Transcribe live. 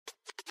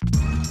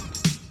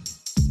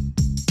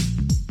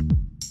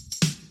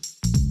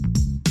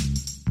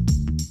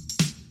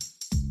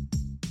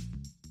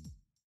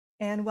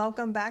And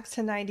welcome back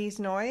to 90s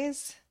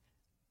Noise.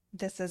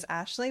 This is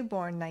Ashley,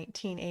 born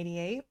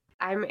 1988.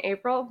 I'm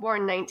April,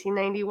 born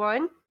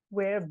 1991.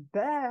 We're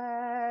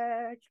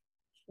back.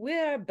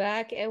 We're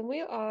back and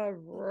we are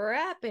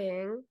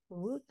wrapping,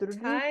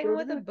 tying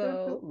with a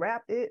bow.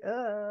 Wrap it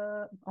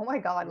up. Oh my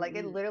God. Like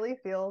it literally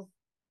feels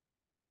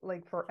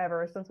like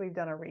forever since we've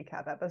done a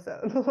recap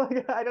episode.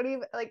 Like I don't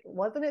even like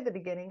wasn't it the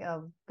beginning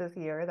of this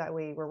year that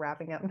we were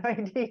wrapping up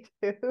 92?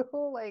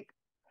 Like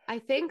I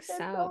think it's so.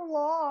 so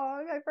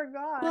long. I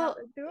forgot how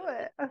to do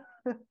it.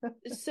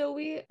 So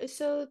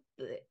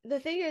the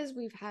thing is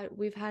we've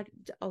had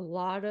a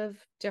lot of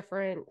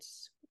different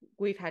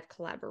we've had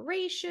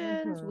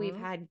collaborations, we've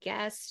had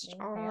guests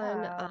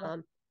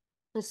on.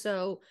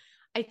 So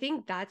I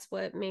think that's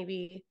what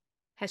maybe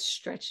has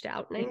stretched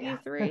out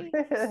 93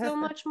 so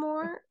much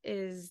more,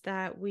 is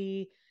that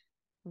we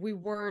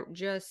weren't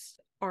just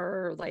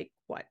our like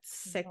what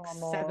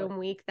 6-7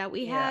 week that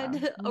we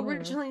had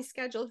originally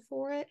scheduled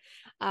for it.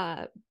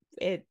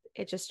 It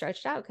just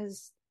stretched out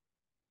because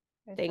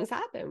things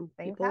happen.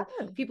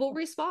 People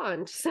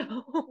respond.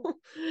 So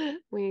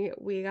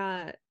we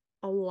got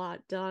a lot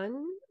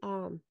done.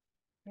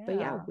 But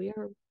yeah, we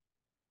are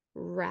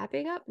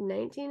wrapping up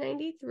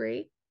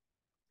 1993.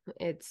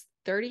 It's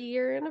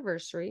 30-year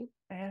anniversary.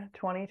 And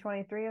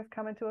 2023 is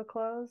coming to a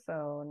close.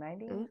 So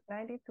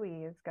 93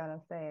 is gonna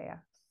say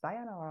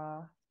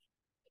sayonara.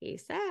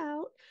 Peace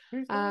out.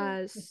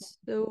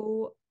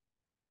 So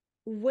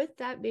with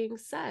that being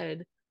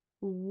said,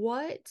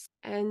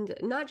 and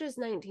not just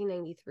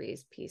 1993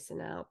 is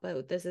peacing out,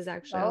 but this is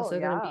actually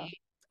also going to be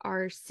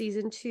our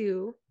season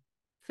 2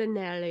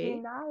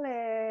 finale.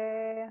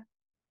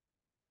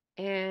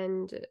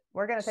 And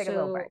we're going to take a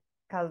little break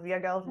because your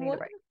girls need a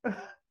break.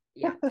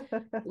 Yeah.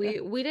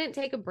 We didn't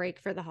take a break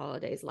for the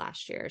holidays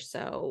last year.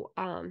 So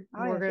I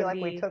don't feel like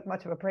we took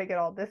much of a break at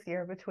all this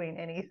year between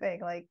anything,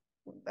 like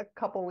a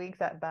couple weeks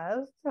at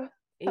best.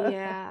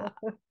 Yeah.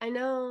 I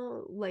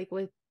know, like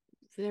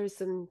there's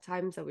some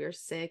times that we were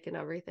sick and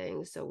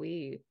everything, so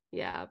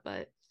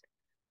but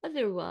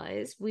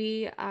otherwise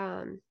we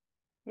so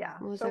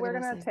we're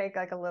gonna take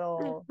like a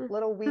little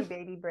wee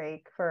baby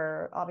break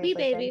for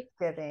obviously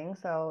Thanksgiving.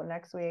 So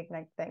next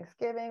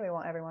Thanksgiving, we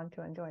want everyone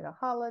to enjoy the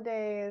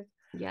holidays.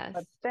 Yes,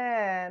 but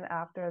then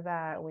after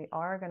that we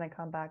are going to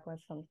come back with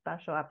some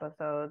special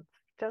episodes,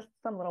 just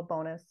some little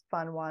bonus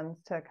fun ones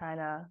to kind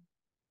of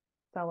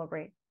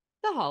celebrate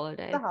the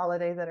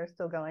holidays that are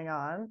still going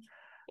on.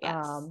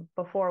 Yes.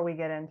 Before we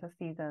get into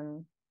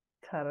season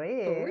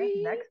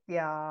 3 next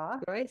year.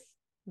 Nice.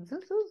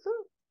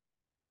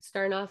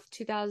 Starting off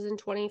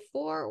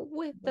 2024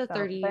 with the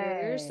 30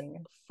 years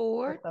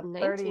for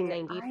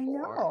 1994. I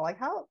know. Like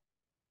how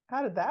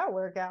did that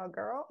work out,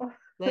 girl?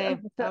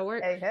 That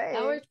worked. Hey.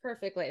 That worked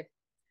perfectly.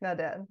 No,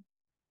 Dad.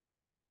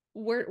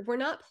 We're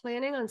not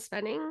planning on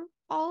spending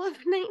all of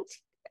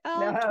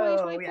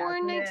 2024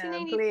 and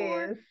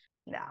 1994. Please.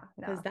 No.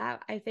 Because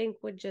that I think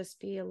would just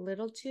be a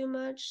little too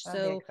much.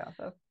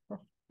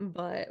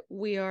 But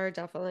we are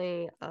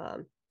definitely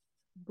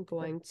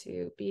going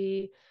to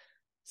be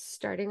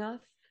starting off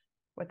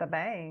with a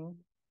bang.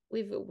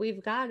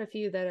 We've got a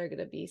few that are going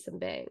to be some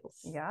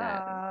bangs. Yeah.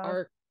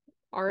 That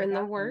are in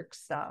the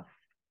works. Stuff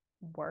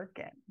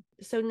working.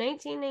 So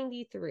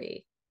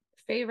 1993,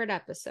 favorite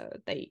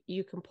episode that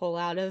you can pull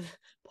out of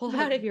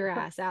your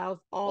ass out of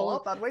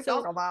all that we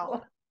talk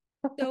about.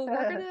 So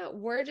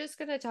we're just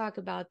gonna talk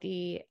about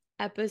the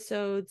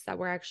episodes that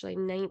were actually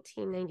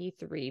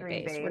 1993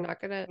 based. We're not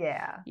gonna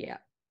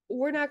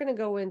we're not gonna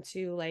go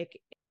into like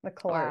the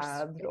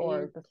collabs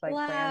or just like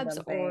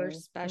collabs or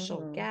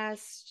special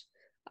guests.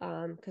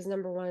 Because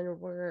number one,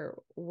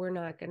 we're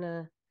not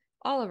gonna.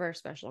 All of our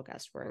special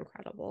guests were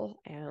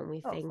incredible, and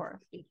we thank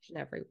each and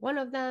every one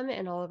of them.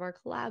 And all of our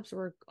collabs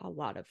were a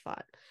lot of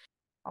fun.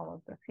 All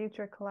of the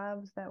future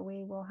collabs that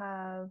we will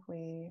have,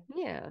 we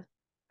are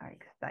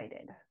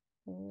excited.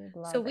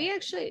 So we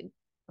actually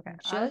I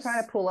was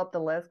trying to pull up the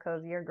list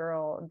because your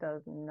girl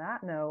does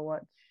not know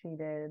what she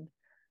did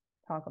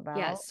talk about.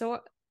 Yeah,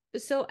 so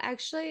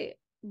actually,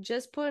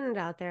 just putting it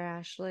out there,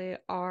 Ashley,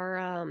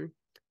 our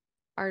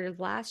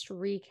last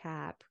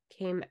recap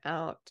came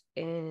out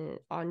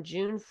on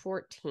June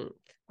 14th.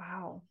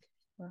 Wow.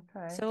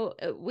 Okay. So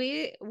it's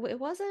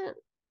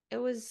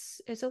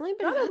only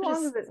been not as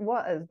long as it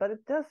was, but it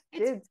just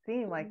did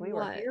seem like we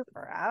were here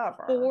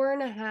forever.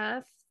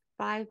 4.5,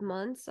 5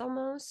 months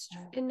almost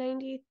in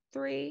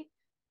 93.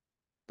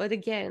 But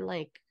again,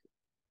 like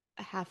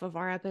half of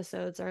our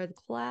episodes are the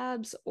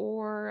collabs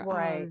or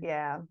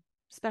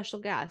special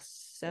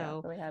guests.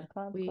 So we had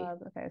clubs.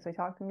 Okay, so we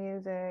talked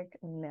music.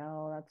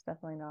 No, that's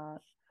definitely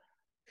not.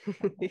 I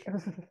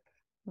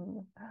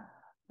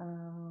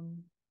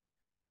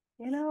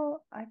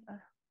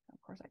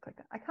of course I clicked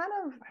it. I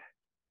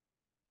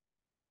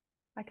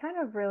kind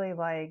of really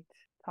liked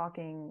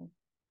talking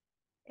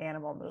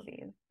animal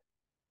movies.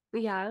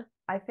 Yeah.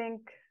 I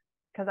think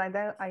because I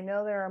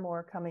know there are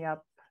more coming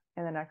up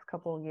in the next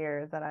couple of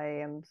years that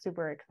I am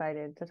super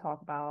excited to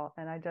talk about,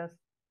 and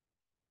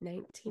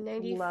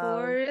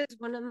 1994 is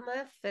one of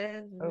my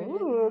favorites.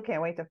 Ooh,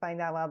 can't wait to find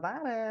out what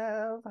that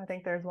is. I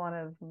think there's one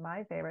of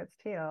my favorites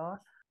too.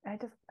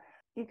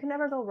 You can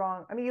never go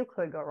wrong. I mean, you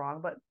could go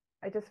wrong, but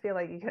I just feel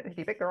like if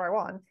you pick the right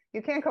one,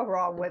 you can't go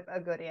wrong with a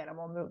good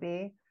animal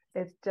movie.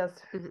 It's just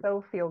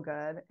so feel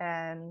good.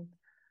 And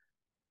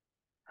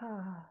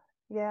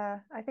yeah,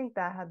 I think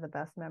that had the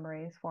best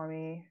memories for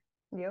me.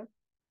 You?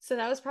 So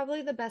that was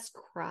probably the best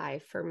cry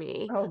for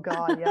me. Oh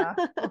God, yeah.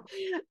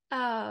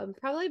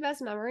 Probably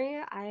best memory.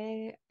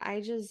 I'm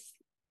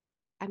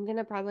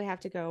gonna probably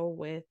have to go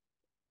with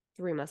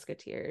Three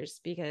Musketeers,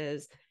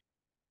 because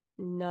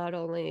not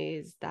only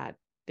has that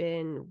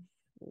been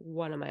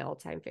one of my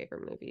all-time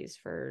favorite movies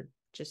for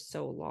just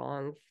so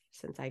long,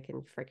 since I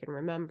can freaking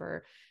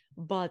remember,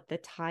 but the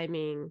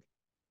timing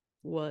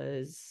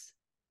was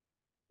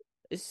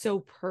so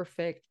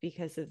perfect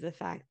because of the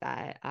fact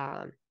that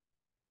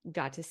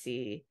got to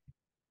see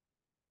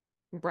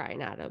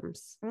Bryan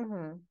Adams,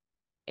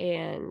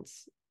 and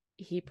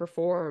he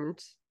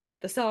performed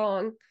the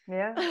song.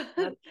 Yeah,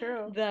 that's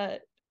true.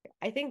 That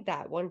I think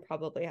that one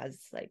probably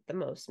has like the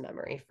most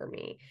memory for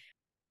me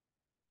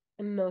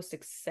and most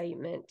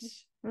excitement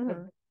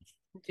of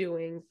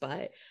doing,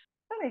 but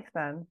that makes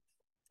sense.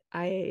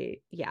 I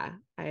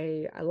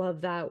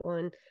love that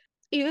one.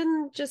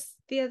 Even just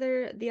the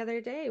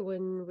other day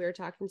when we were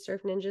talking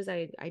Surf Ninjas,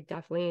 I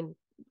definitely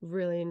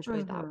really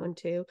enjoyed that one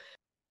too.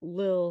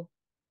 Lil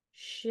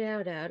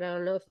shout out, I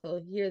don't know if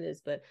they'll hear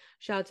this, but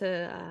shout out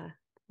to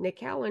Nick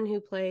Cowan, who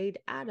played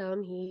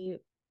Adam. He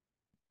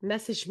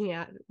messaged me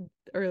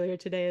earlier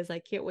today as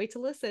like, can't wait to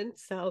listen.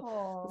 So I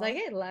was like,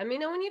 hey, let me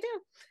know when you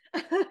do.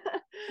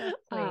 That's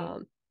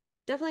sweet.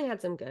 Definitely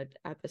had some good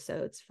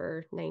episodes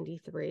for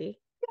 93.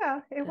 Yeah,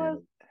 it was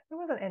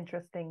an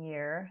interesting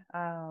year.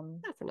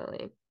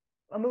 Definitely.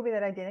 A movie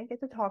that I didn't get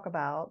to talk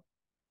about.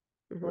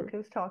 Look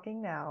Who's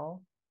Talking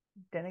Now.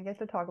 Didn't get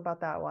to talk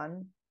about that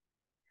one.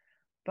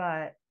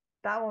 But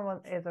that one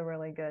is a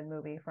really good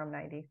movie from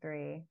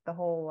 93. The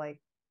whole like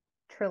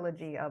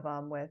trilogy of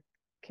them with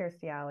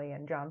Kirstie Alley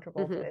and John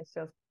Travolta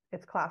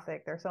it's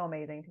classic. They're so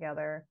amazing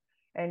together.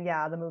 And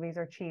yeah, the movies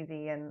are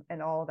cheesy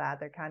and all that.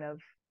 They're kind of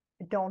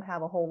don't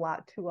have a whole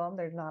lot to them.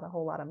 There's not a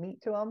whole lot of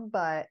meat to them,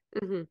 but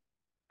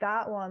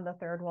that one, the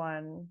third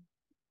one,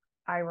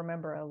 I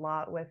remember a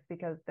lot with,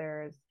 because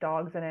there's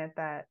dogs in it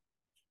that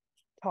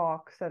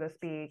talk, so to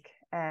speak,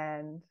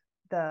 and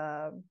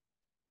the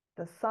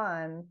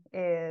son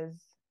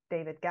is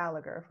David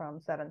Gallagher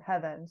from Seventh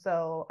Heaven.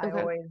 So I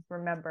always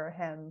remember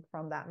him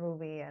from that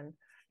movie, and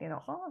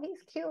oh,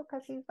 he's cute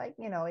because he's like,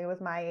 he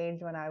was my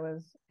age when I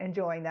was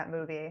enjoying that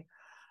movie.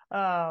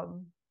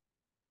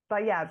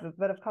 But yeah,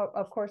 but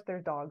of course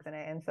there's dogs in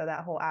it, and so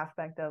that whole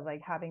aspect of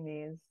like having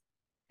these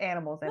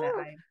animals in it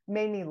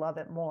made me love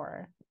it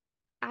more.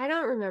 I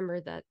don't remember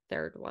that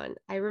third one.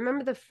 I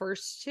remember the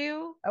first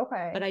two,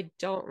 but I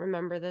don't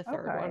remember the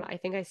third one. I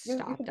think I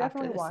stopped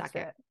after the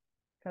second.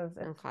 Because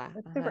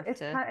it's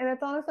super. And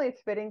it's honestly,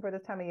 it's fitting for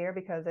this time of year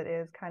because it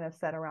is kind of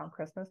set around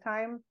Christmas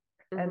time.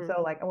 And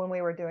so like when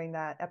we were doing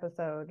that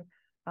episode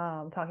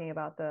talking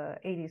about the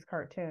 80s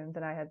cartoons,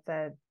 and I had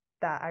said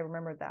that I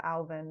remembered the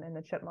Alvin and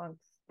the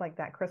Chipmunks, like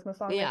that Christmas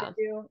song that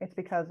they do, it's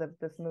because of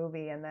this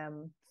movie and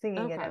them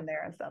singing it in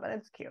there and stuff, and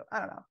it's cute. I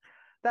don't know,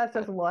 that's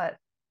just what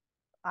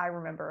I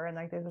remember. And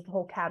like there's this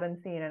whole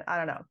cabin scene, and I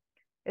don't know,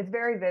 it's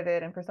very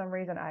vivid, and for some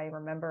reason I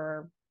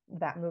remember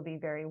that movie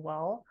very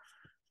well,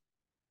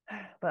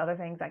 but other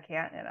things I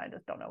can't, and I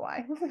just don't know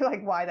why.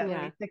 Like why that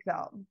movie sticks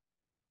out.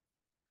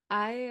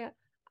 I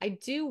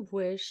do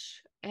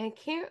wish, and I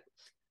can't,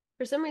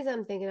 for some reason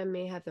I'm thinking I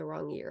may have the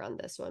wrong year on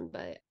this one,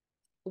 but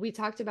we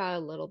talked about it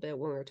a little bit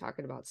when we were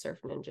talking about Surf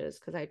Ninjas,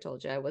 because I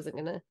told you I wasn't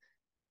gonna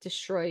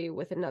destroy you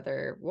with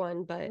another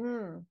one, but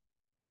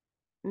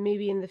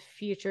maybe in the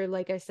future,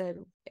 like I said,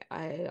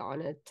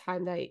 on a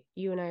time that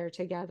you and I are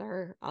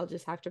together, I'll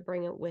just have to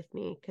bring it with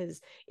me,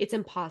 because it's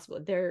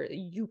impossible.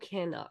 You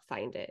cannot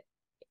find it.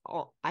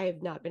 I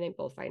have not been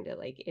able to find it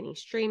like any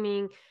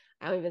streaming.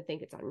 I don't even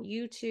think it's on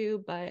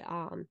YouTube, but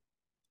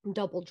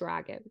Double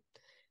Dragon.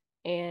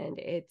 And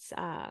it's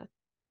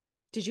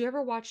did you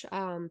ever watch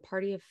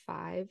Party of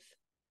Five?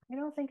 I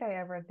don't think I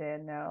ever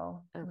did,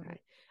 no. Okay.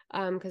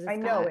 Because I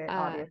know it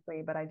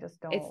obviously, but I just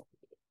don't.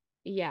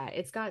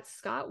 It's got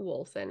Scott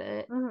Wolf in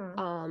it.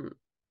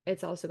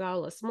 It's also got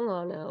Alyssa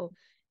Milano,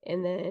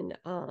 and then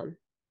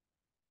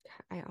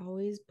I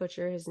always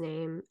butcher his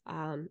name,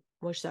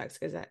 which sucks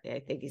because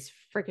I think he's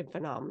freaking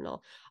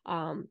phenomenal.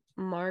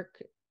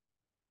 Mark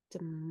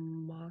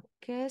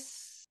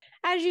Dacascos.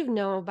 As you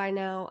know by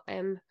now,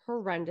 I'm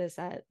horrendous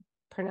at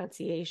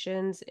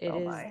pronunciations. It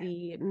is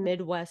the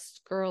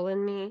Midwest girl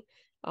in me.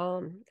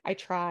 I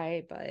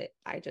try, but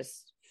I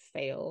just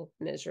fail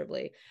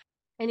miserably.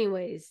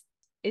 Anyways,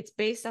 it's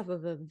based off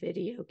of a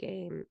video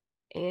game,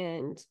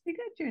 and you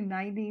got your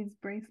 90s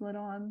bracelet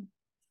on.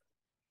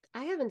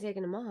 I haven't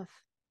taken them off.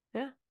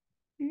 Yeah.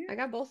 I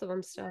got both of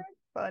them still. That's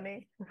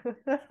funny.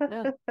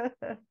 No,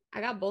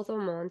 I got both of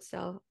them on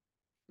still.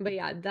 But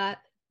yeah,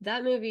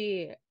 that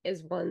movie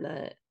is one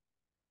that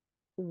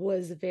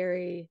was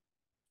very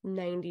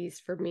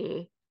 90s for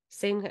me.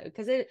 Same,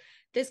 because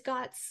this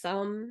got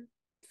some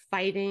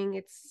fighting.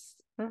 It's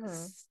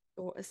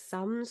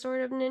some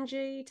sort of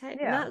ninja type,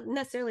 not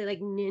necessarily like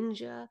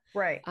ninja,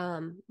 right?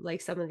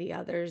 Like some of the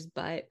others,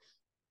 but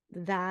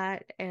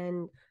that,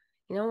 and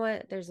you know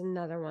what? There's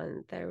another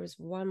one. There was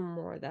one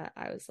more that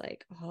I was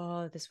like,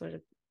 oh, this would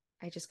have.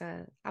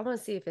 I want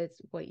to see if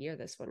it's what year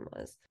this one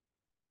was.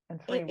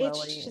 And Free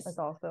Willy is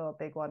also a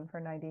big one for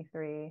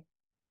 93.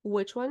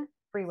 Which one?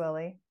 Free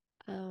Willy.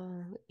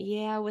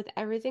 Yeah, with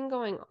everything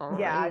going on.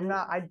 Yeah, I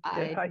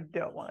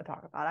don't want to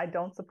talk about it. I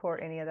don't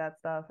support any of that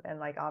stuff. And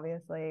like,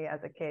 obviously,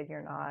 as a kid,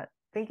 you're not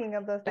thinking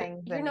of those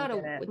things. You're not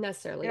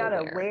necessarily you're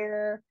not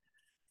aware.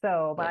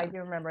 So, but yeah. I do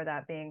remember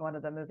that being one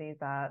of the movies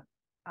that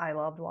I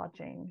loved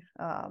watching.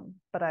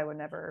 But I would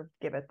never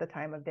give it the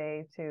time of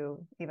day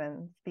to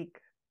even speak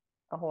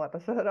a whole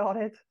episode on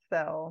it.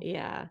 So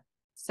yeah.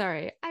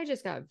 Sorry, I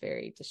just got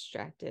very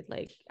distracted.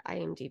 Like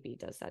IMDb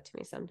does that to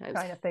me sometimes.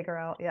 Trying to figure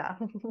out, yeah.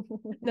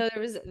 No,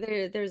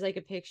 there's like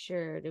a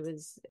picture. It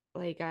was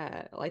like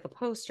a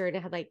poster, and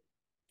it had like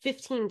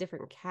 15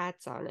 different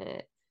cats on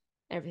it.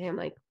 Everything. I'm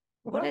like,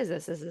 what is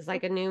this? Is this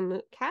like a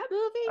new cat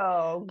movie?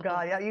 Oh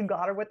God, yeah, you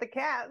got her with the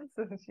cats.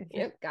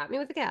 Yep, got me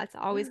with the cats.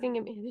 Always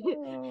gonna get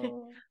me.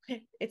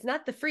 It's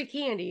not the free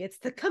candy. It's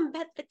the come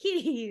pet the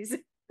kitties.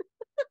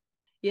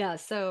 Yeah,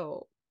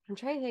 so I'm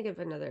trying to think of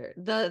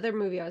the other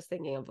movie I was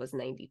thinking of was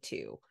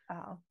 92.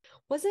 Oh.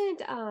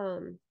 Wasn't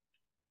no,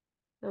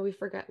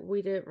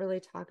 we didn't really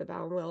talk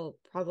about, and we'll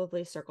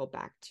probably circle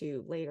back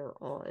to later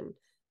on.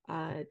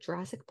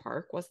 Jurassic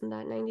Park, wasn't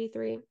that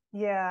 93?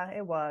 Yeah,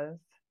 it was.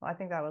 I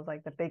think that was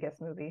like the biggest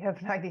movie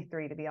of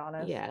 93, to be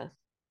honest. Yeah.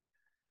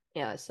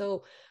 Yeah,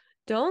 so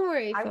don't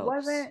worry,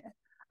 folks.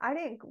 I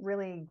didn't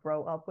really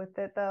grow up with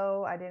it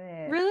though. I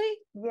didn't. Really?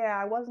 Yeah,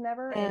 I was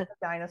never into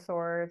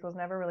dinosaurs. Was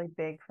never really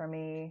big for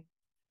me.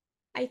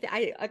 I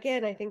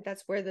think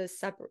that's where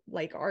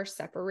our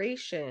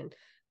separation.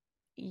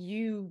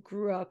 You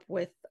grew up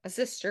with a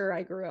sister.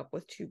 I grew up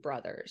with two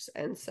brothers,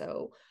 and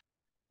so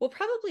we'll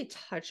probably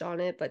touch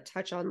on it, but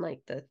touch on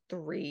like the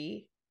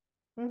three,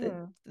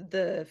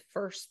 the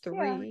first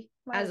three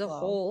as a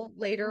whole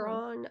later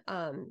on.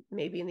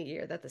 Maybe in the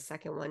year that the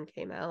second one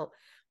came out.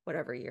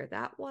 Whatever year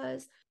that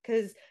was,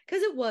 because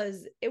it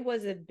was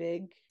a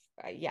big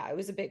it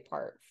was a big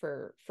part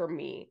for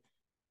me.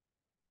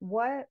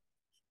 What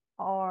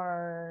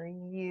are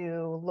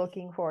you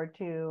looking forward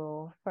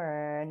to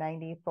for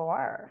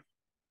 94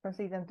 for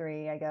season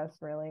 3, I guess,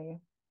 really,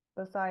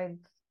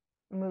 besides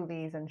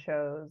movies and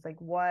shows?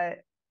 Like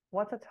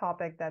what's a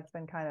topic that's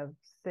been kind of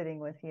sitting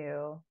with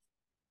you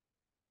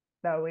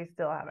that we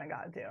still haven't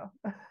gotten to?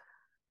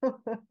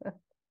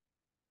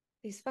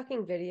 These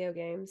fucking video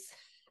games.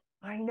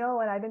 I know,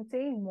 and I've been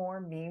seeing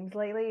more memes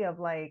lately of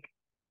like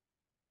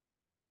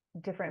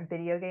different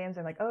video games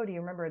and like, oh, do you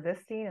remember this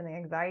scene and the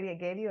anxiety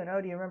it gave you? And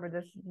oh, do you remember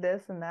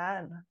this and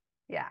that? And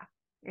yeah,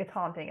 it's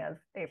haunting us,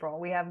 April.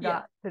 We have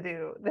got to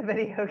do the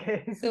video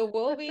games.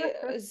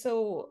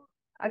 So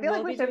I feel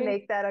like we should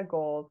make that a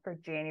goal for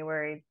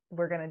January.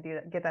 We're gonna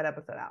get that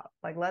episode out.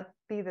 Like, let's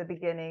be the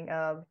beginning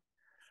of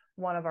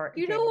one of our.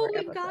 You know what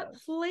we've got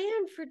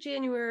planned for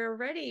January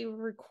already,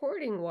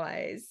 recording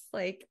wise,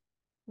 like.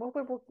 Well,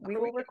 we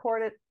will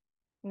record it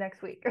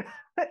next week.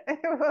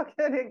 We're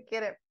gonna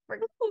get it. Play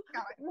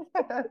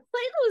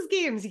those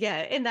games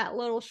yet in that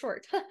little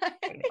short time.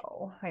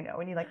 I know.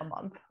 We need like a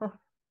month.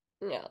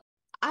 Yeah,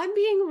 I'm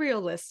being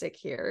realistic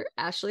here.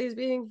 Ashley is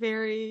being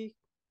very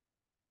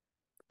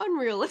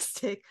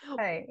unrealistic.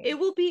 Hey, it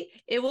will be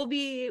in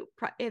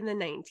the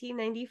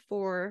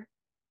 1994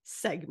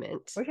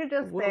 segment. We should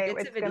just say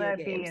it's gonna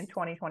be in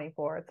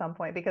 2024 at some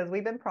point, because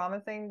we've been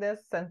promising this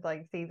since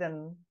like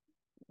season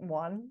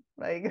 1.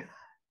 Like,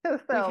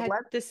 so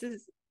this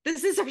is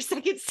our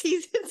second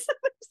season. So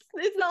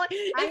it's not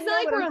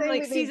like we're on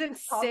like season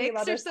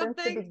 6 or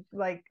something.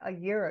 Like a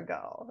year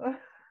ago.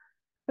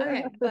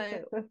 Okay,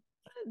 but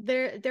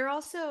there's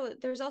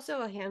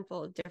also a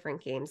handful of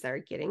different games that are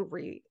getting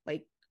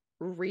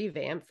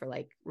revamped for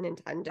like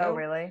Nintendo. Oh,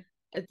 really?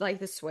 It's like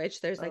the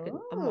Switch. There's like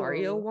a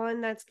Mario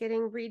one that's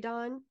getting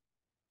redone.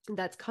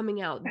 That's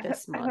coming out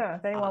this month.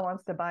 If anyone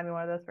wants to buy me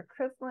one of those for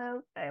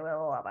Christmas, I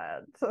will love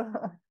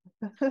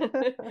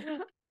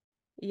it.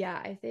 Yeah,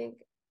 I think.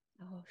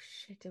 Oh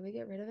shit! Did we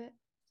get rid of it?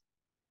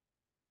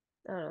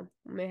 I don't know.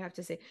 We may have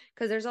to see,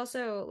 because there's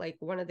also like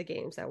one of the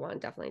games I want to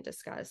definitely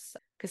discuss,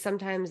 because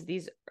sometimes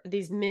these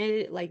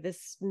mid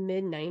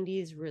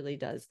 90s really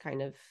does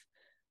kind of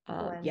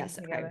yes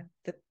together.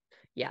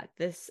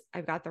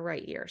 I've got the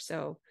right year.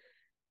 So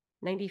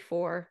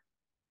 94,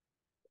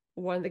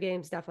 one of the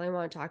games definitely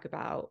want to talk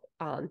about.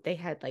 They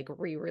had like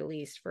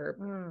re-released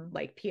for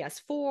like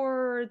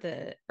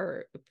PS4,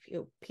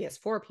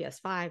 PS4,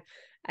 PS5,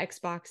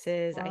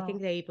 Xboxes. Wow. I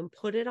think they even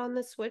put it on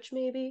the Switch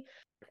maybe.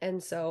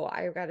 And so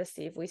I got to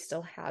see if we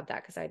still have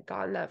that, because I'd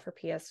gotten that for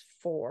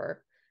PS4,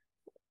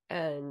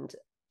 and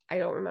I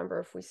don't remember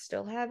if we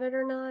still have it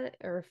or not,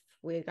 or if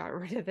we had gotten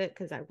rid of it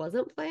because I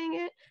wasn't playing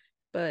it.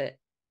 But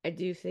I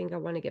do think I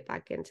want to get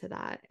back into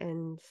that,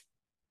 and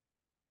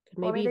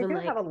Well, I Maybe mean, they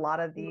even do have like a lot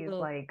of these little,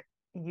 like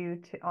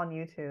YouTube on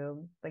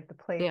YouTube, like the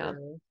yeah.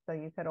 playthroughs. So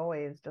you could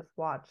always just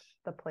watch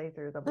the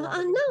playthroughs of a lot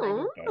of these No, 90s I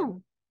games.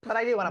 don't But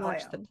I do want to play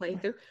watch the them.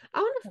 playthrough. I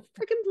want to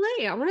freaking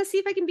play. I want to see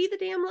if I can beat the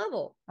damn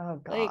level.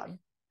 Oh Like, God,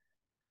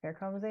 here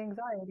comes the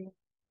anxiety.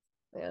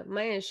 yeah,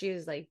 my issue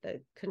is like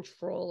the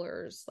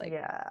controllers. Like,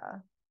 Yeah,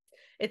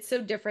 it's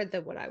so different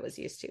than what I was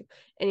used to.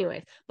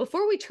 Anyways,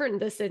 before we turn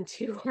this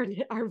into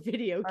our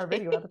video our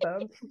game, video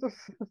episodes.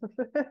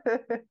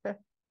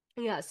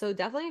 yeah, so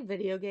definitely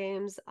video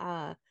games.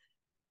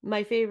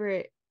 My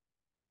favorite,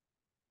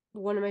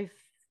 one of my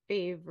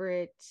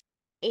favorite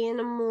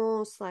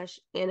animal slash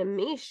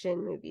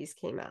animation movies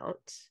came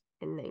out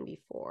in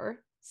 '94.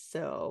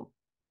 So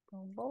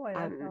Oh boy, that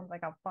I'm sounds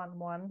like a fun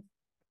one.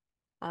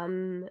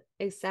 I'm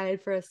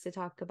excited for us to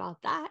talk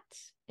about that,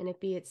 and it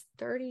be its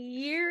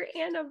 30-year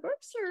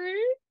anniversary.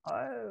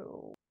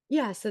 Oh,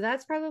 Yeah, so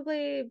that's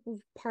probably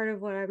part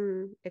of what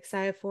I'm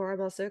excited for.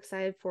 I'm also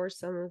excited for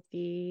some of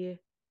the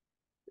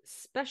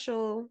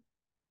special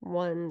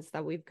ones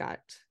that we've got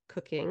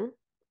cooking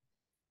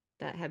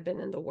that have been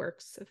in the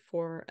works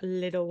for a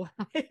little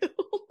while.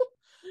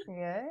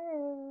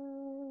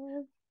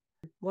 yes.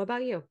 What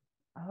about you?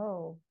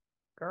 Oh,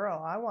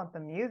 girl, I want the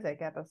music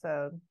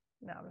episode.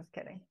 No, I'm just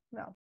kidding.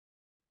 No.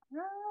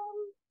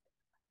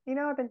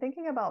 I've been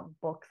thinking about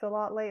books a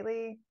lot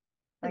lately.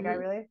 Like, I Mhm.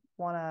 really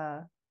want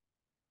to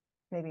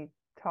maybe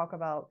talk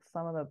about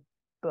some of the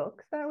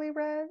books that we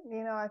read.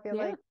 I feel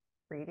Yeah, like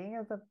reading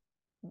is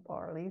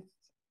or at least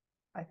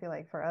I feel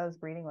like for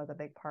us, reading was a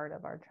big part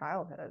of our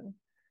childhood.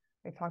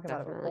 We've talked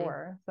about it definitely.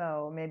 before.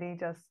 So maybe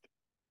just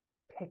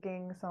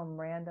picking some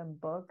random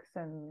books.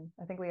 And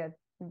I think we had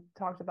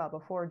talked about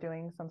before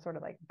doing some sort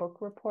of like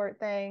book report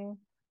thing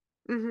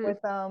Hmm.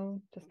 with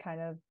them, just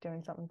kind of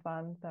doing something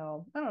fun.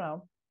 So I don't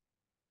know.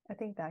 I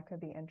think that could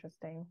be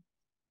interesting.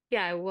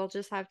 Yeah, we'll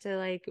just have to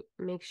like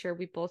make sure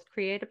we both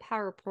create a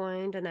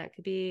PowerPoint and that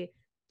could be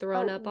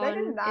thrown Oh, up they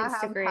did on not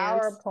have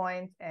Instagrams.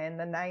 PowerPoints in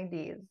the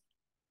 90s.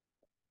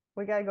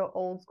 We gotta go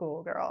old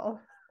school,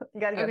 girl. You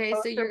gotta get a Okay, so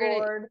poster you're gonna,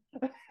 board.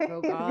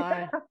 oh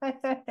God.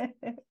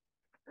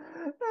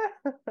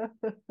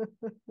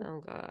 Oh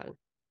God.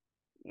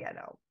 Yeah,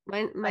 no,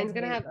 I Mine's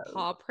gonna hated have those.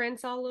 paw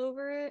prints all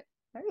over it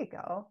There you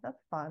go.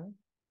 That's fun.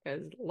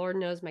 because Lord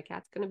knows my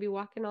cat's gonna be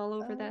walking all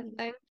over that Um,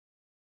 thing.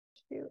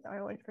 Shoot, I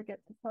always forget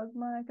to plug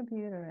my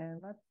computer in.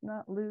 Let's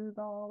not lose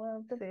all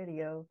of the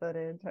video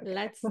footage. Okay.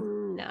 Let's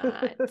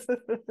not.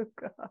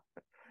 God.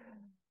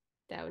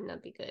 That would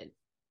not be good.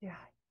 Yeah,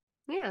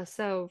 Yeah,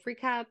 so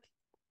recap,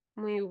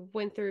 we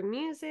went through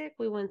music,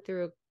 we went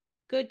through a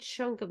good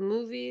chunk of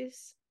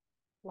movies,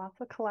 lots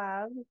of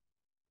collabs.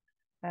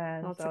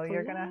 And lots so of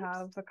you're gonna collabs.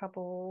 have a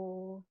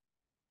couple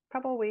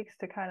weeks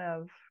to kind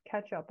of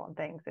catch up on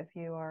things if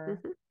you are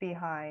Hmm.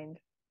 behind.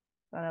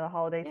 I know the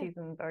holiday Yeah,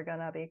 seasons are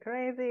gonna be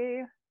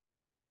crazy.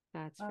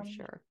 that's for Um,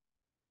 sure.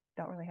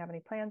 don't really have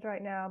any plans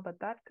right now, but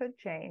that could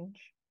change.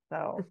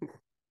 So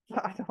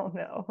I don't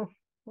know.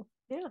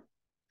 Yeah,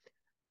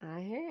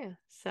 I hear you.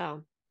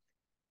 So,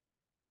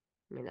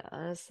 I mean,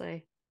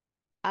 honestly,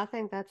 I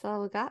think that's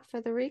all we got for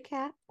the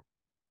recap.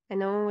 I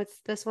know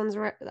this one's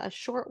a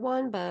short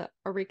one, but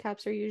our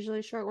recaps are usually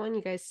a short one.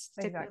 You guys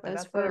stick with Exactly.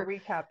 us That's what a for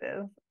recap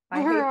is.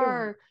 I for hate the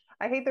our,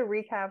 I hate the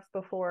recaps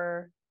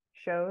before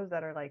shows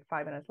that are like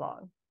 5 minutes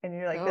long. And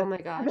you're like, oh this my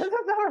this gosh. is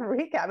not a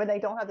recap. And they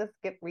don't have the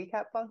skip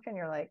recap function.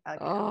 You're like,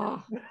 okay, I'm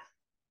Oh, done.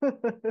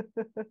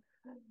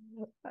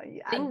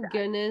 Yeah,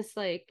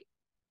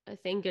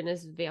 thank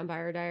goodness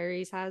Vampire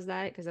Diaries has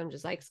that because I'm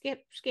just like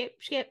skip, skip,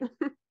 skip.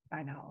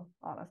 I know,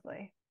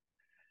 honestly.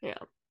 Yeah,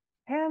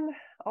 And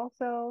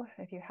also,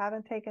 if you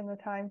haven't taken the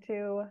time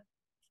to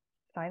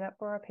sign up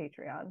for our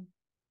Patreon,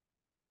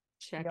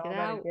 check it y'all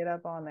better out. get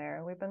up on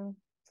there. We've been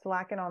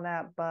slacking on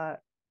that,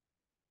 but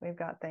we've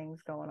got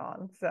things going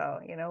on. So,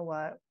 you know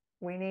what?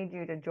 We need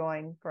you to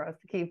join for us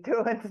to keep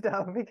doing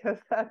stuff because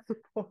that's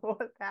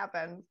what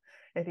happens.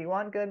 If you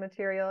want good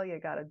material, you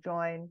got to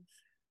join,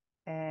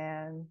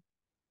 and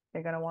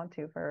you're going to want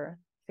to for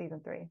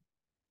season 3.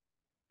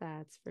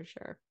 That's for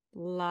sure.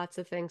 Lots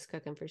of things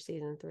cooking for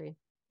season 3.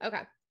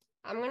 Okay.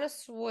 I'm gonna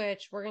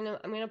switch.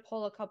 I'm gonna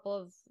pull a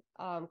couple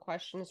of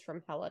questions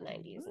from Hella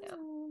 90s now.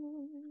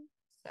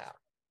 So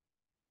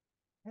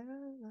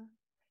Hella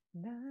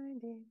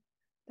 90s.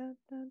 Dun,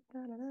 dun, dun,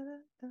 dun,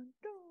 dun, dun,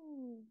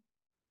 dun.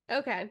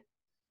 okay.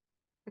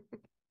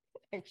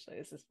 Actually,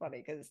 this is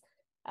funny because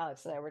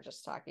Alex and I were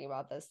just talking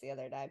about this the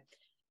other day.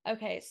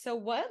 Okay, so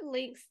what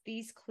links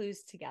these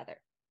clues together?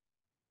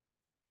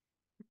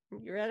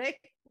 You ready?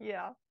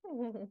 Yeah.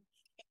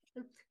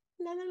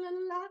 La la la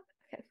la.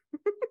 Okay.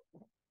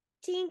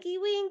 Tinky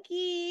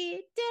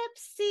Winky,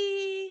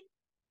 Dipsy,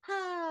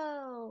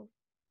 Ho.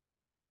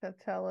 The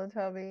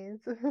Teletubbies.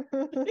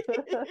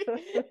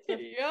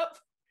 Yep.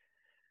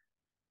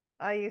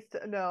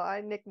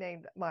 I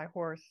nicknamed my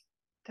horse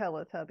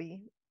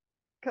Teletubby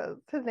because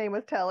his name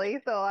was Telly,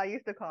 so I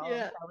used to call him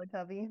Yeah.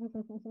 Teletubby.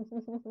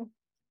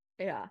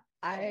 Yeah.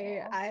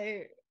 Aw.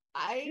 I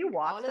You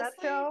watch that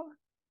honestly, show?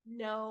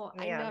 No,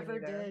 I Yeah, me never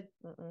neither. did.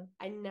 Mm-mm.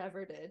 I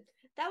never did.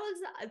 That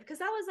was because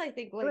that was, I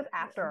think, It was like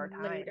after our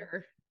time.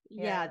 later.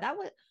 Yeah. Yeah, that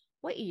was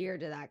what year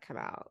did that come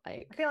out?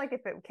 Like I feel like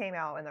if it came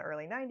out in the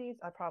early 90s,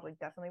 I probably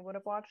definitely would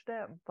have watched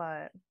it,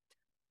 but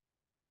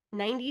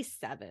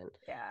 97.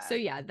 yeah, So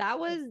yeah, that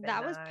it's been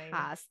was 9.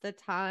 past the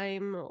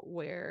time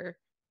where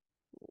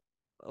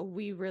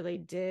we really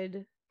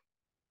did.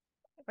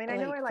 I mean, I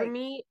know Like for like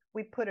me,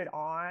 we put it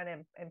on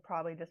and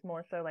probably just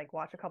more so like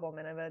watch a couple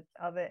minutes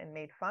of it and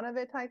made fun of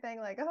it type thing,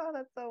 like, oh,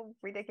 that's so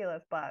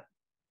ridiculous. But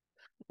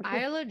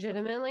I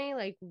legitimately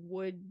like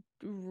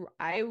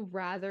I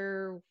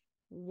rather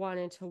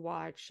wanted to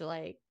watch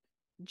like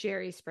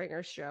Jerry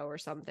Springer show or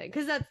something,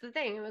 because that's the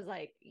thing. It was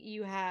like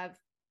you have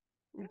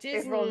it rolls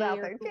Disney out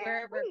or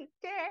there, wherever,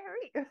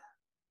 Jerry.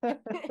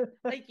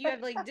 like you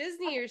have like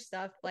Disney or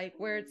stuff, like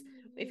where it's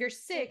if you're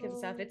sick and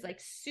stuff, it's like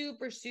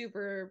super,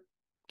 super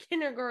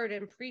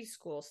kindergarten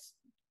preschool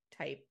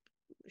type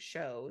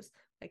shows,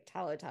 like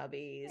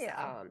Teletubbies,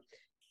 Yeah.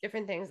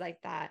 different things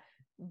like that.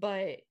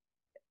 But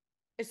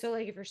so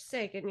like if you're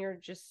sick and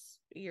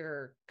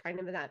you're kind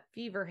of in that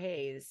fever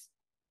haze,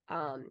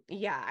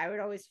 yeah, I would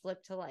always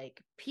flip to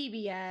like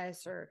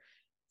PBS or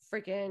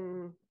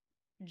freaking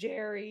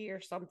Jerry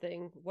or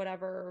something,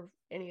 whatever,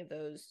 any of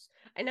those.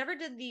 I never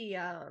did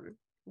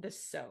the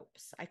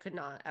soaps. I could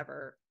not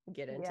ever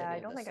get into Yeah, I any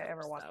of don't the think I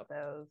ever soaps watched though.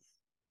 those.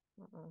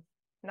 Mm-mm.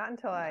 Not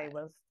until I But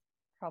was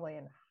probably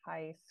in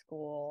high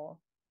school.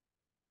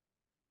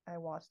 I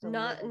watched a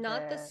not little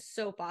not the bit.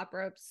 soap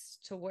operas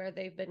to where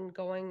they've been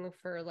going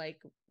for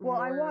like Well,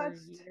 I more watched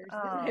years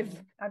than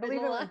I've I been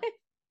believe it alive. was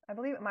I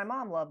believe my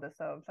mom loved the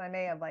soaps. I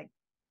may have like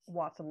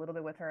watched a little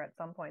bit with her at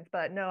some points,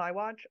 but no, I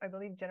watched I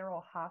believe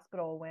General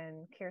Hospital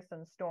when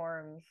Kirsten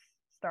Storms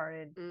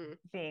started Mm.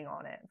 being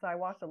on it. So I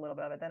watched a little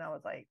bit of it. Then I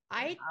was like,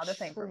 I not a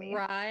thing for me.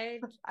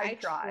 tried I I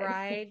tried.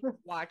 tried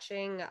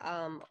watching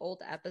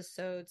old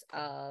episodes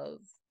of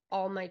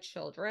All My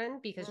Children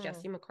because Mm.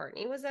 Jesse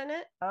McCartney was in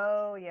it,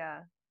 Oh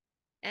yeah.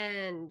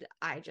 and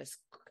I just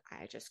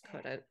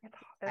couldn't. It's,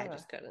 I ugh.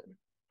 just couldn't.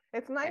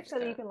 It's I nice just that you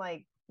couldn't. can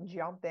like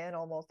jump in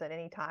almost at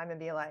any time and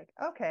be like,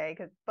 okay,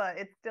 because but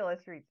it's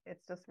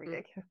just Mm,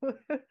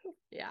 ridiculous.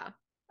 yeah.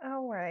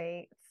 All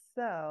right,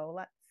 so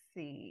let's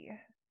see.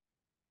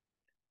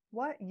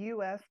 What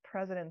U.S.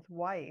 president's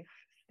wife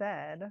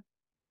said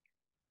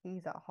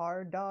he's a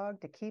hard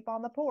dog to keep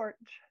on the porch?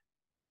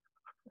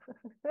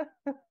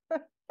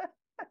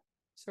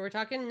 So we're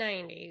talking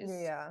 90s,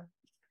 Yeah,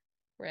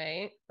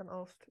 right? the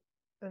most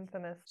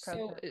infamous So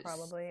president is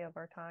probably of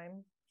our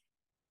time.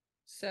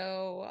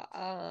 so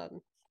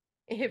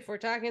if we're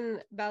talking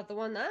about the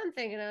one that I'm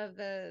thinking of,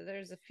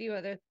 there's a few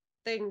other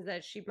things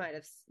that she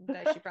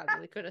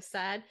probably could have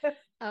said.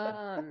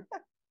 Um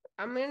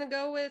I'm gonna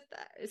go with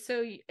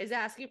so is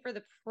asking for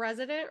the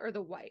president or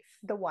the wife?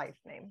 The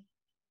wife's name.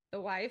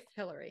 The wife,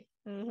 Hillary.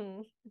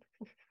 Mm-hmm.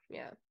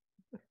 Yeah.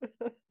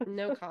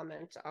 No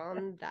comment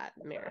on that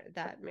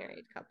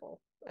married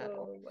couple at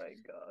all. Oh my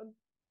God.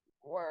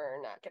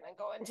 We're not gonna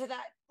go into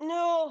that.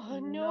 No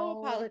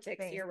No, politics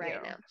thank here you.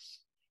 right now.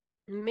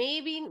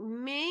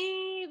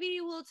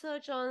 Maybe we'll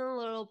touch on a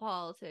little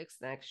politics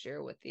next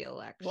year with the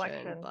election,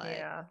 Election, but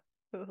yeah.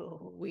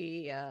 Ooh.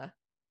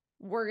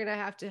 we're gonna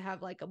have to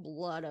have like a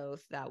blood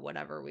oath that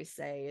whatever we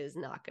say is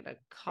not gonna It's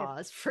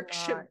cause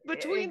friction not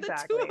between the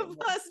two exactly of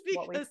us,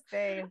 what we because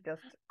say is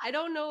just I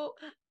don't know,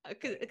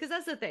 because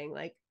that's the thing.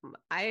 Like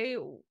I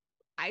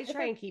I if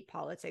try it's and keep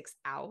politics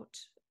out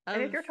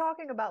and if of. you're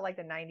talking about like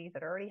the 90s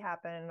that already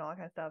happened and all that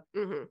kind of stuff,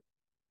 Mhm,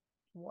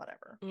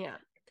 whatever. yeah,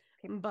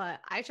 People, but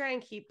I try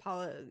and keep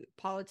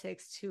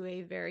politics to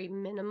a very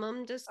minimum oh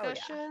yeah.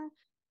 discussion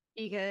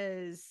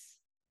because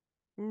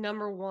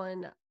number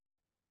one,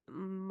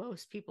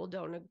 most people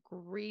don't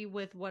agree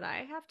with what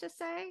I have to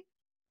say,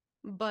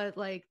 but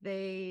like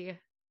they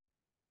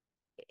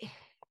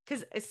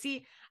because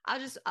see, I'll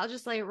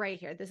just lay it right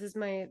here. This is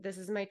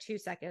my 2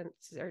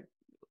 seconds or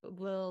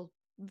little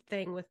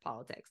thing with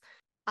politics.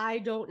 I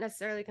don't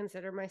necessarily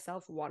consider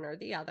myself one or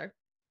the other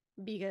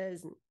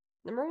because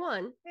number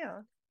one,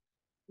 Yeah.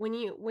 when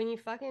you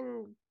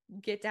fucking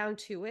get down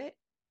to it,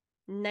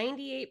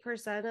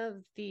 98%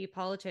 of the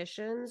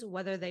politicians,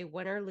 whether they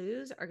win or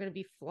lose, are going to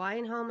be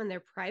flying home in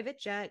their private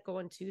jet,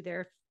 going to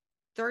their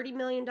 $30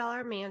 million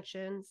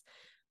mansions.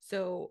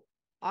 So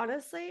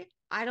honestly,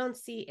 I don't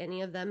see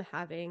any of them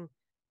having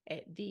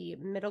the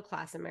middle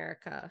class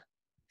America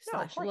No,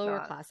 of slash course lower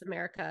not. class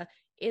America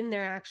in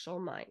their actual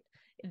mind.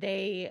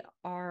 They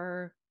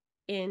are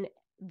in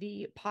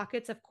the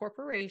pockets of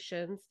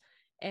corporations.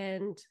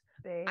 And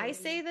I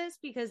say They this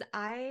because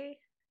I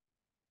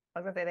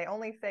was gonna say they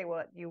only say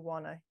what you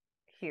want to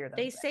hear them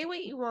they say. say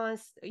what you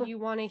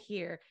want to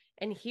hear.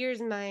 And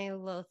here's my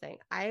little thing.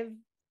 I've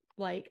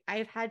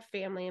had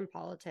family in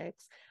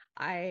politics.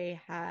 I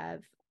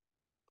have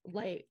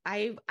like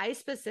I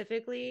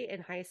specifically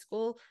in high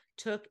school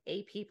took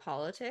AP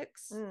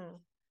politics Mm,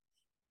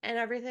 and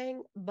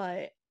everything,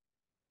 but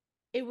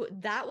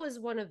that was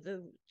one of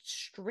the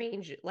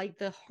strange, like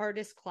the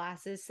hardest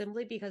classes,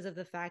 simply because of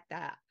the fact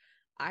that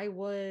I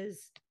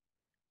was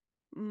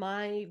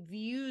my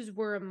views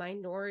were a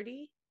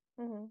minority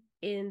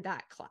in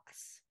that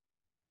class.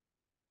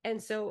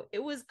 And so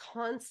it was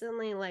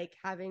constantly like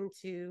having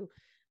to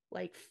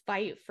like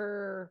fight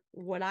for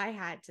what I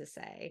had to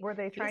say. Were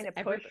they trying to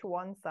push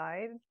one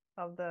side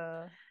of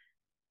the,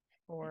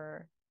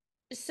 or?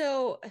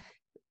 So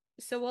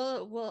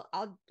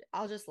I'll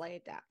just lay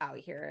it out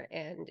here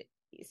and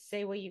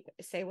say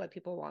what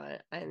people want,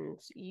 and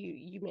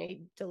you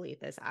may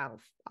delete this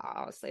out.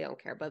 Honestly, I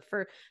don't care. But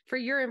for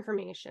your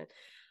information,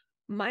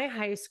 my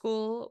high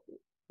school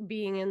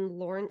being in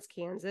Lawrence,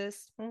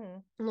 Kansas,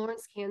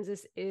 Lawrence,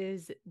 Kansas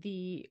is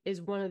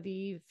one of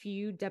the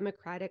few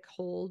Democratic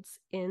holds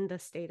in the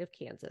state of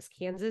Kansas.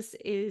 Kansas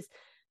is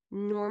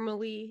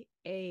normally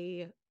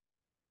a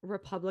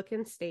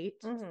Republican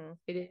state.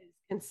 It is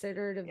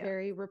considered a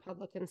very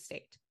Republican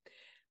state.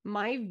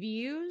 My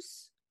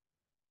views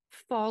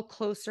fall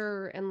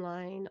closer in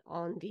line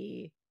on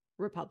the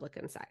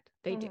Republican side.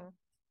 They do.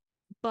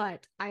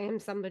 But I am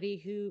somebody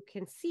who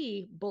can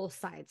see both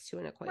sides to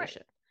an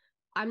equation. Right.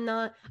 I'm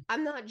not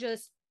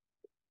just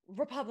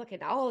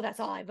Republican. Oh,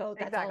 that's all I vote.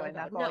 That's all I vote.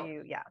 That's all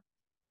you. Yeah.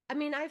 I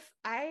mean, I've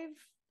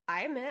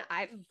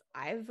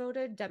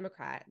voted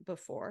Democrat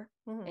before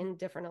in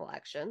different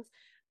elections.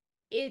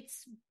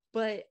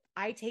 But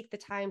I take the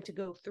time to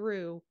go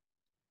through,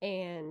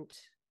 and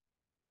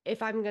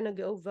if I'm going to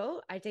go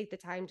vote, I take the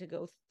time to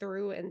go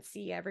through and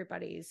see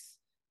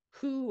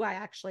who I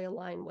actually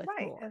align with.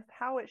 Right. That's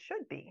how it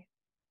should be.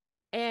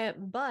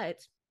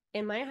 But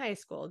in my high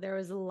school, there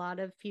was a lot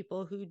of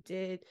people who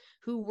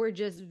were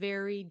just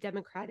very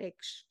Democratic,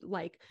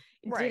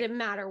 didn't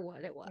matter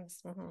what it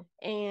was.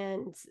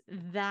 And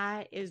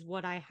that is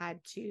what I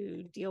had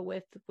to deal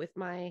with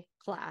my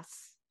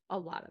class a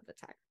lot of the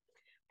time.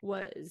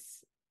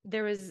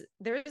 There was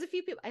a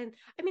few people, and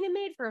I mean, it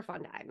made for a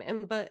fun time.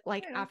 But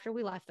after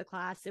we left the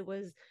class, it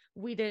wasn't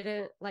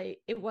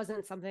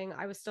something.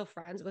 I was still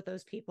friends with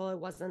those people. It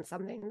wasn't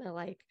something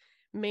that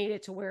made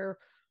it to where,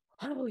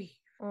 you're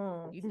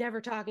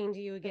never talking to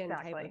you again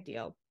type of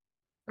deal.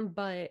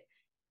 But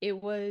it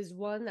was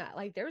one that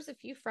there was a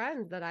few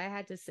friends that I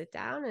had to sit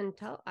down and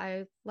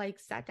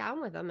sat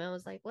down with them and I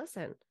was like,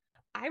 listen,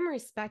 I'm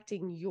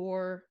respecting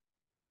your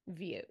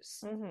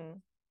views.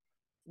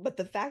 But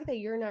the fact that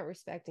you're not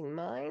respecting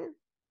mine,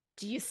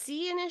 do you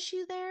see an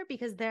issue there?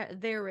 Because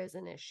there is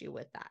an issue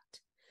with that.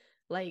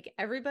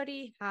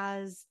 Everybody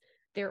has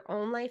their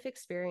own life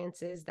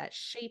experiences that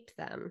shape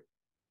them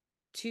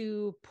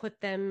to put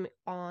them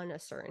on a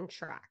certain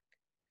track.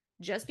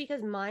 Just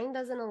because mine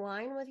doesn't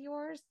align with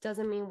yours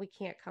doesn't mean we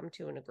can't come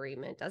to an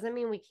agreement. Doesn't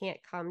mean we can't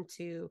come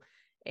to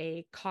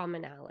a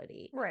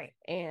commonality. Right.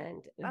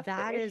 And that's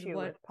that the is issue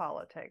what with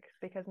politics,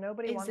 because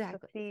nobody wants to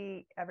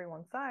see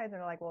everyone's sides.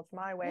 They're like, well, it's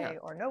my way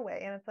or no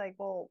way. And it's like,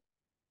 well,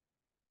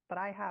 but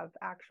I have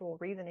actual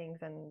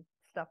reasonings and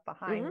stuff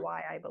behind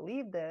why I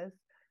believe this.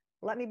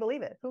 Let me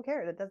believe it. Who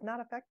cares? It does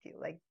not affect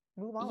you.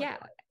 Move on. Yeah.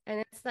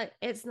 And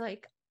it's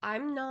like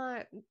I'm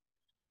not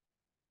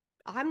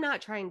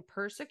trying to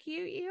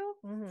persecute you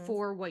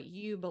for what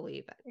you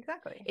believe in.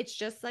 Exactly. It's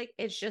just like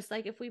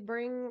if we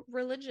bring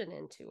religion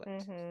into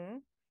it,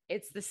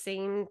 it's the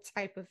same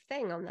type of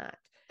thing on that.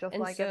 Just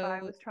and if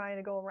I was trying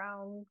to go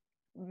around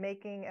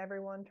making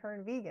everyone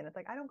turn vegan, it's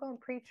like, I don't go and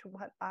preach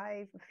what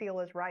I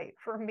feel is right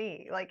for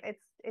me.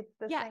 It's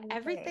the same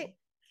everything thing.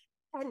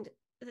 And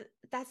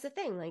that's the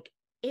thing.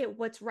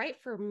 What's right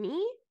for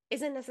me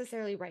isn't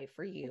necessarily right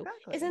for you.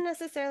 Exactly. Isn't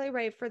necessarily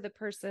right for the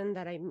person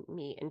that I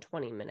meet in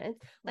 20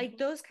 minutes.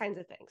 Those kinds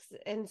of things.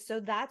 And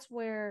so that's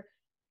where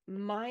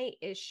my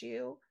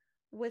issue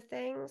with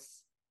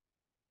things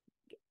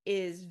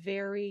is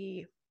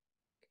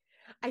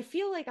I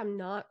feel like I'm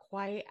not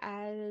quite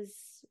as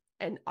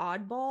an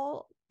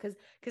oddball because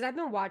I've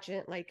been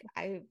watching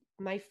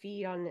my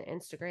feed on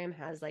Instagram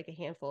has a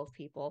handful of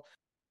people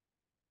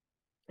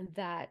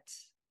that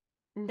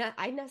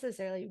I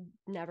necessarily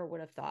never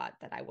would have thought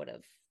that I would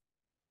have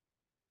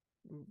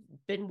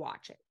been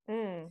watching.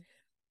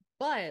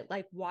 But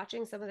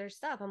watching some of their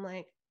stuff, I'm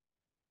like,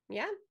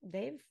 yeah,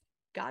 they've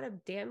got a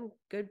damn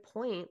good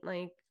point.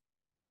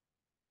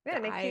 It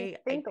makes you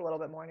think a little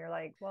bit more, and you're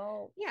like,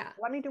 well,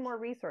 let me do more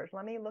research.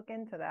 Let me look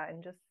into that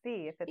and just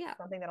see if it's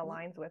something that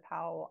aligns with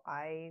how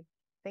I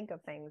think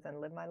of things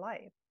and live my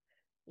life.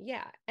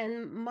 Yeah.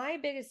 And my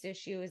biggest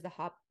issue is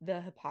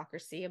the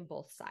hypocrisy of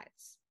both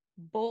sides.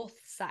 Both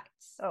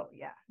sides. Oh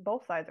yeah,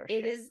 both sides are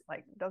shit.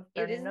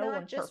 No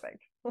one's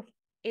perfect.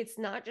 It's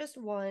not just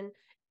one.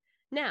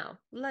 Now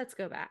let's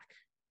go back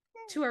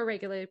to our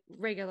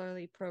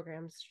regularly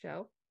programmed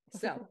show.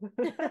 So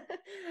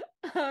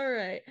all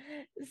right,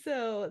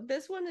 so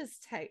this one is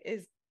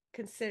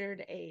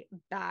considered a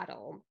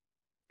battle,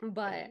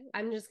 but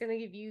I'm just gonna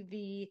give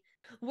you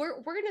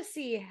we're gonna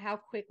see how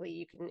quickly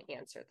you can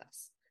answer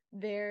this.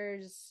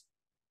 There's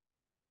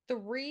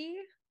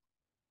three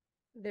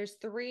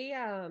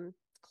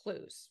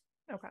clues.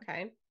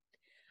 Okay.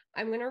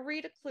 I'm going to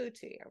read a clue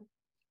to you.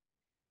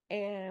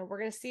 And we're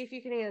going to see if you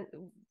can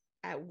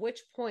at which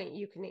point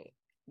you can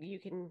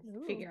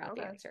figure out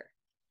the answer.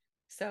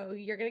 So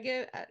you're gonna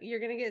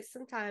get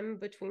some time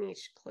between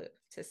each clue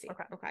to see.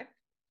 Okay. Okay.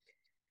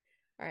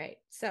 All right.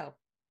 So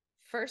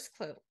first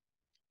clue,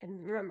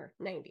 and remember,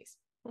 90s.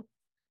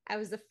 I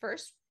was the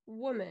first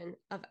woman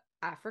of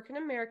African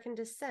American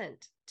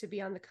descent to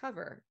be on the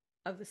cover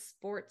of the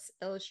Sports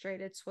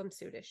Illustrated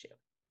swimsuit issue.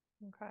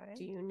 Okay.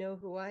 Do you know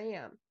who I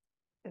am?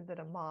 Is it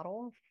a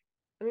model?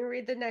 Let me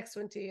read the next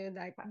one to you.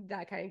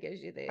 That kind of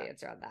gives you the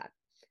answer on that.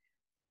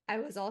 I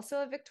was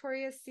also a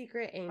Victoria's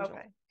Secret angel.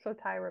 Okay. So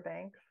Tyra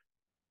Banks.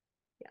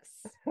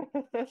 Yes.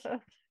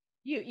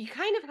 You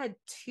kind of had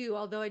two,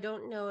 although I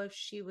don't know if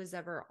she was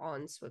ever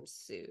on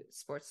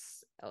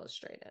Sports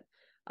Illustrated.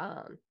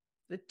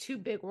 The two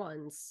big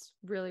ones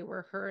really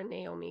were her and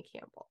Naomi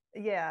Campbell.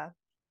 Yeah,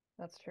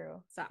 that's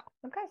true. So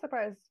I'm kind of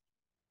surprised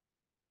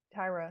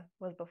Tyra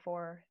was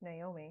before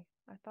Naomi.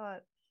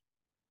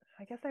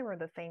 I guess they were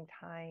the same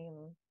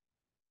time.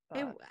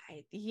 But...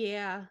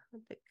 yeah,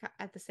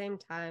 at the same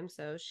time.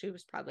 So she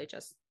was probably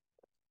just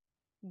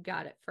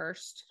got it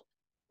first.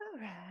 All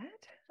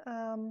right.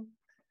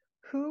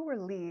 Who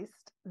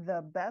released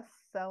the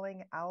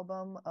best-selling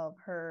album of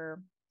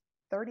her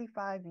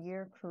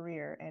 35-year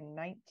career in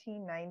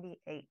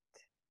 1998?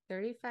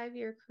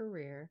 35-year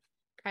career.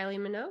 Kylie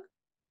Minogue?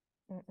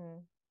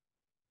 Mm-mm.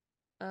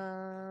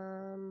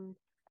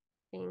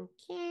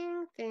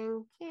 Thinking.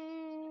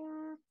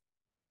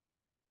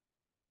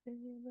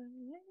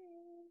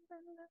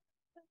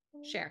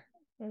 Cher.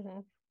 Mm-hmm.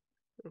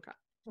 Okay.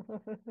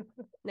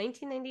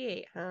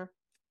 1998, huh?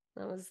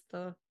 That was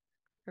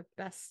her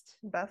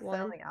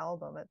best-selling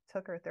album. It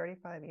took her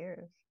 35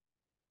 years.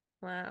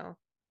 Wow.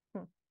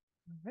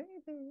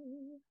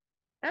 Maybe.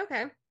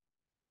 Okay.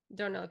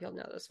 Don't know if you'll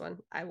know this one.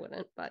 I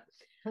wouldn't, but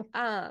in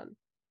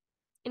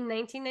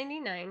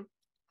 1999,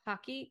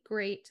 hockey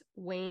great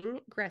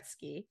Wayne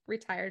Gretzky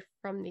retired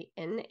from the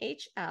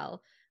NHL,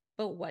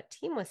 but what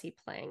team was he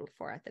playing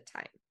for at the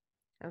time?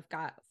 I've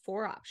got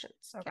 4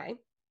 options, okay?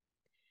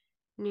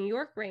 New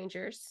York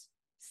Rangers,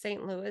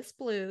 St. Louis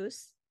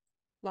Blues,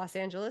 Los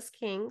Angeles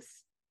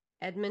Kings,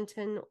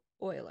 Edmonton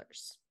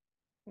Oilers.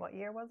 What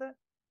year was it?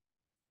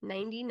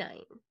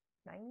 99.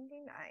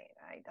 99.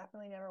 I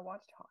definitely never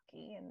watched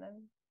hockey in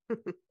the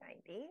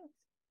 90s.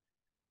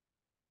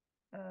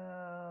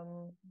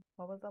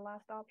 What was the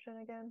last option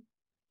again?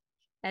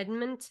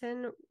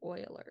 Edmonton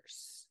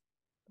Oilers.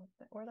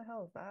 Where the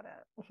hell is that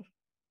at?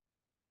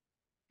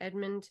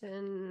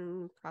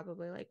 Edmonton,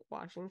 probably like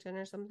Washington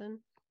or something.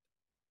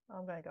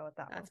 I'm gonna go with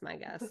that. That's my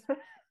guess.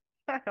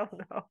 I don't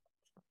know.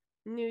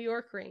 New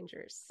York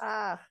Rangers.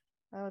 I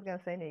was gonna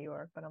say New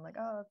York, but I'm like,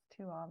 oh, it's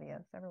too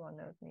obvious. Everyone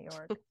knows New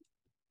York.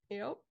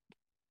 Yep.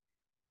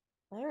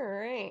 All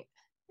right.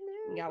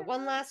 You got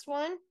one last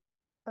one?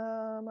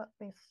 Let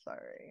me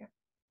sorry.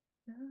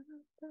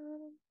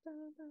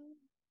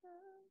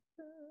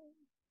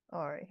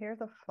 All right, here's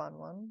a fun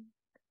one.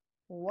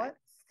 What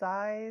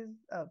size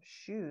of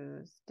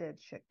shoes did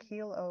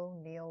Shaquille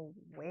O'Neal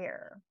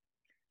wear?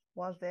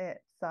 Was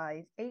it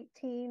size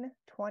 18,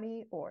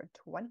 20, or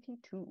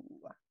 22?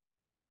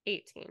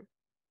 18.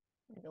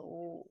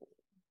 No.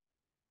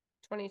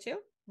 22?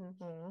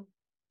 Mm-hmm.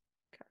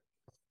 Okay.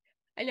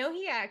 I know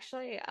he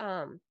actually,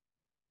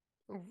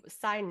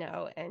 side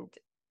note, and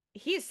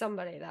he's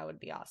somebody that would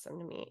be awesome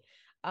to meet.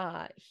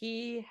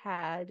 He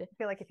had... I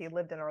feel like if you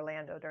lived in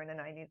Orlando during the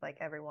 90s, like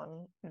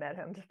everyone met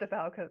him just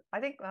about, because I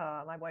think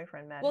my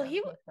boyfriend met him.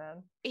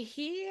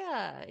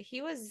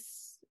 He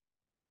was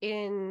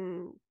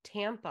in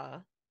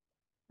Tampa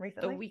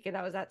recently, the weekend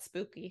I was at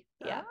Spooky.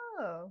 Yeah.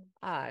 Oh.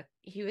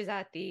 He was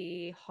at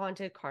the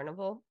Haunted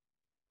Carnival.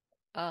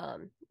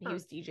 He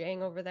was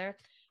DJing over there,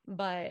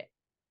 but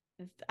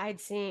we'd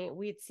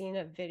seen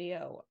a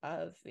video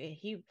of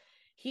he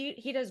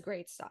does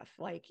great stuff.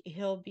 Like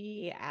he'll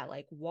be at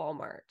like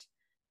Walmart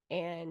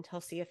and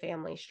he'll see a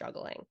family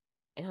struggling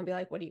and he'll be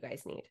like, what do you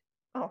guys need?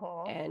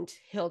 And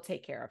he'll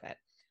take care of it.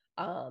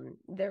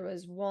 There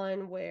was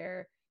one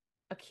where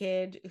a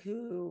kid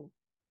who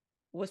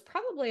was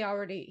probably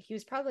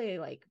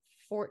like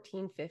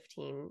 14,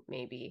 15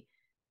 maybe,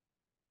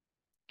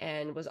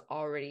 and was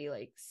already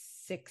like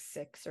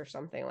 6'6" or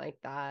something like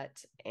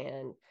that,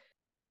 and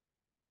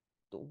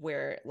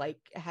where like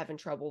having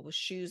trouble with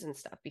shoes and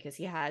stuff because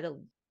he had a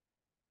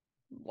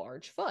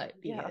large foot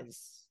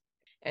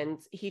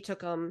and he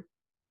took him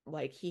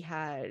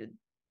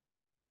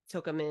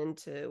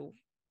into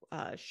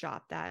a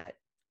shop that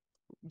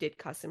did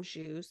custom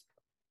shoes,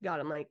 got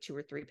him like 2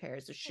 or 3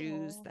 pairs of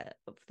shoes that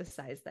of the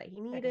size that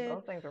he needed.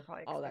 Those things are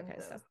probably all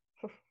expensive. That kind of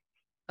stuff.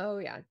 Oh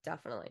yeah,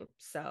 definitely.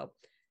 So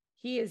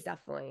he is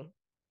definitely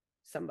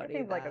somebody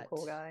seems like a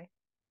cool guy.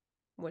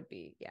 Would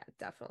be, yeah,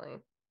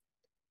 definitely.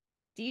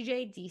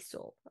 DJ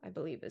Diesel, I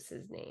believe is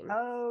his name.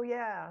 Oh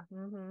yeah.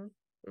 Mm-hmm.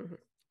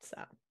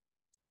 So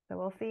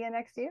we'll see you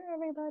next year,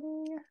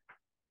 everybody.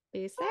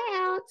 Peace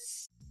out.